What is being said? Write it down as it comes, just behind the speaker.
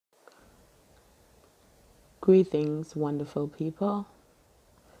Greetings, wonderful people.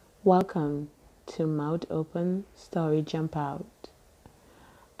 Welcome to Mouth Open Story Jump Out.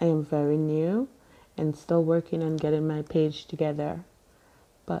 I am very new and still working on getting my page together,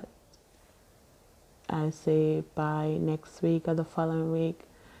 but I say by next week or the following week,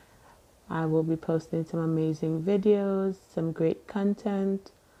 I will be posting some amazing videos, some great content.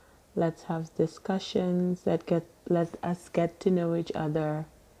 Let's have discussions. Let us get to know each other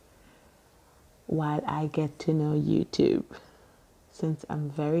while I get to know YouTube, since I'm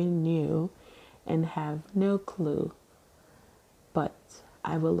very new and have no clue, but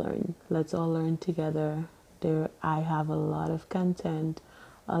I will learn. Let's all learn together. I have a lot of content,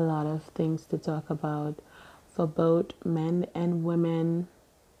 a lot of things to talk about for both men and women.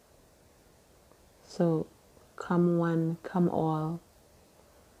 So come one, come all.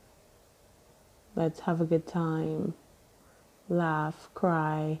 Let's have a good time. Laugh,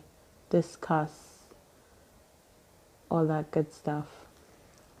 cry, discuss, all that good stuff.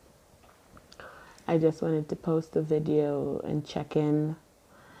 I just wanted to post a video and check in.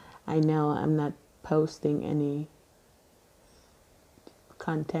 I know I'm not posting any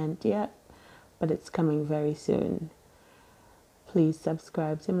content yet, but it's coming very soon. Please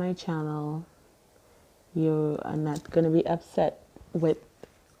subscribe to my channel. You are not going to be upset with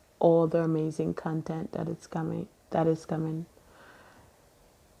all the amazing content that is coming.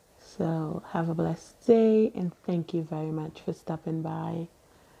 So have a blessed day and thank you very much for stopping by.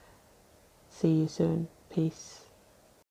 See you soon. Peace.